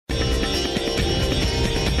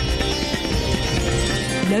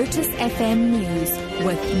Lotus FM News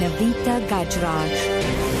with Navita Gajraj.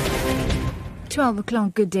 12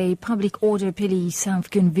 o'clock, good day. Public order police have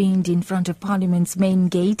convened in front of Parliament's main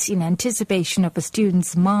gate in anticipation of a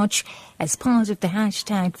students' march as part of the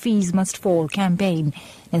hashtag Fees Must Fall campaign.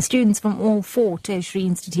 And students from all 4 tertiary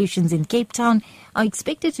institutions in Cape Town are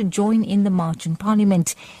expected to join in the march in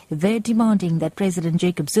Parliament. They're demanding that President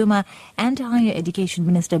Jacob Zuma and Higher Education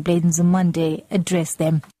Minister Bulletins address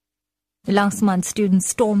them. Last month, students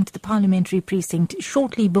stormed the parliamentary precinct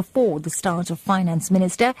shortly before the start of Finance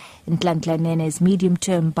Minister Nhlanhla Nene's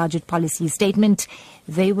medium-term budget policy statement.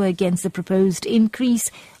 They were against the proposed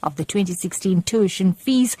increase of the 2016 tuition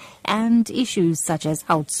fees and issues such as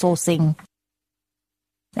outsourcing.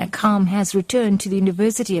 Now, calm has returned to the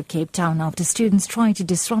University of Cape Town after students tried to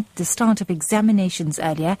disrupt the start of examinations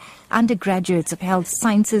earlier. Undergraduates of health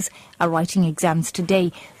sciences are writing exams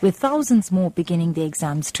today, with thousands more beginning their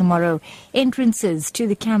exams tomorrow. Entrances to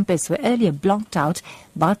the campus were earlier blocked out,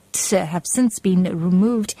 but have since been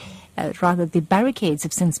removed. The barricades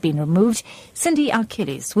have since been removed. Cindy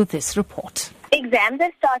Achilles with this report. Exams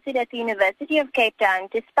have started at the University of Cape Town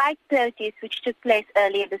despite protests which took place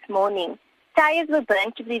earlier this morning. Tires were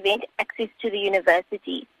burnt to prevent access to the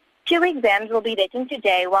university. 2 exams will be written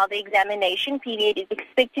today, while the examination period is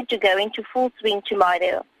expected to go into full swing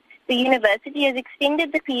tomorrow. The university has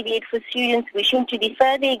extended the period for students wishing to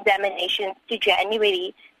defer the examinations to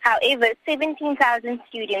January. However, 17,000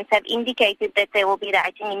 students have indicated that they will be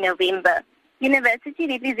writing in November. University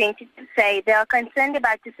representatives say they are concerned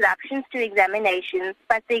about disruptions to examinations,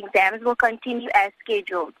 but the exams will continue as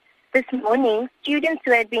scheduled. This morning, students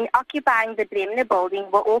who had been occupying the Bremner building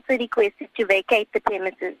were also requested to vacate the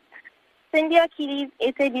premises. Cindy Achilles,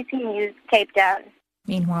 SABC News, Cape Town.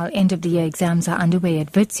 Meanwhile, end-of-the-year exams are underway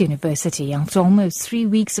at Wits University after almost 3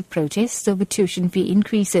 weeks of protests over tuition fee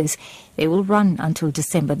increases. They will run until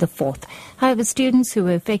December the 4th. However, students who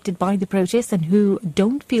were affected by the protests and who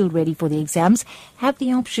don't feel ready for the exams have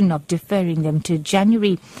the option of deferring them to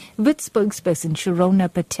January. Wits spokesperson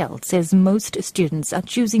Sharona Patel says most students are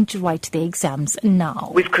choosing to write their exams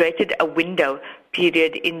now. We've created a window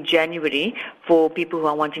period in January for people who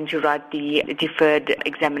are wanting to write the deferred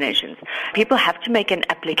examinations. People have to make an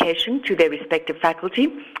application to their respective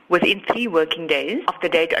faculty within 3 working days of the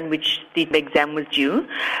date on which the exam was due.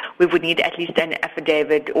 We would need at least an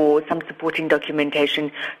affidavit or some supporting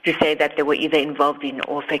documentation to say that they were either involved in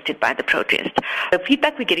or affected by the protest. The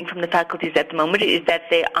feedback we're getting from the faculties at the moment is that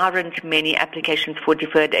there aren't many applications for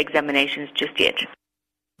deferred examinations just yet.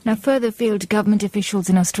 Now, further field government officials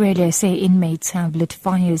in Australia say inmates have lit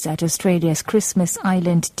fires at Australia's Christmas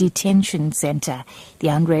Island detention centre. The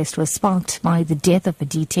unrest was sparked by the death of a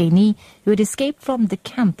detainee who had escaped from the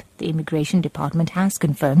camp. The Immigration Department has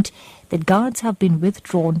confirmed that guards have been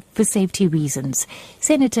withdrawn for safety reasons.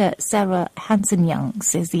 Senator Sarah Hanson-Young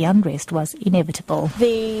says the unrest was inevitable.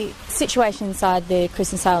 The situation inside the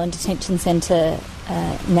Christmas Island detention centre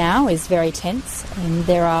now is very tense, and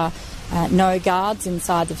there are no guards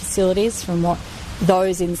inside the facilities from what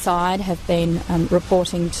those inside have been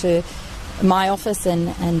reporting to my office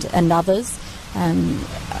and others.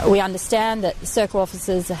 We understand that circle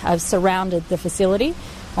officers have surrounded the facility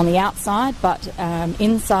on the outside, but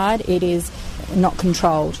inside it is not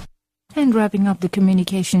controlled. And wrapping up, the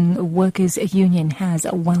Communication Workers Union has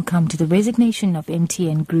welcomed the resignation of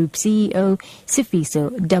MTN Group CEO Sifiso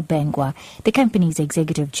Dabengwa. The company's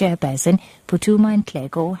executive chairperson, Phuthuma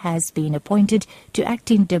Nhleko, has been appointed to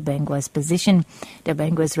act in Dabengwa's position.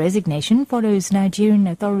 Dabengwa's resignation follows Nigerian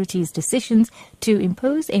authorities' decisions to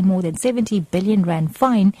impose a more than 70 billion rand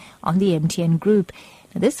fine on the MTN Group.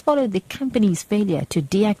 This followed the company's failure to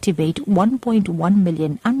deactivate 1.1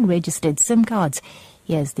 million unregistered SIM cards.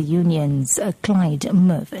 Here's the union's Clyde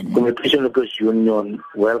Mervyn. Communication Workers Union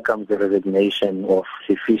welcomes the resignation of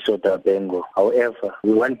Sifiso Dabengwa. However,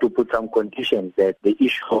 we want to put some conditions that the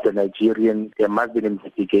issue of the Nigerian, there must be an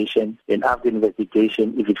investigation, and after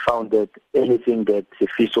investigation, if it found that anything that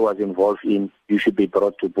Sifiso was involved in, you should be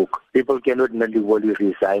brought to book. People cannot merely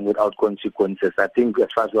resign without consequences. I think as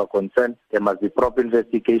far as we are concerned, there must be proper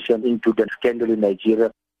investigation into the scandal in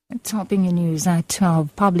Nigeria. Topping your news at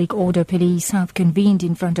 12, public order police have convened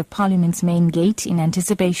in front of Parliament's main gate in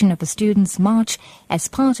anticipation of a students' march as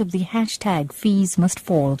part of the hashtag Fees Must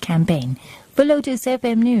Fall campaign. For Lotus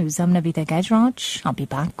FM News, I'm Navita Gajraj. I'll be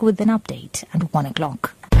back with an update at 1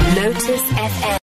 o'clock. Lotus FM.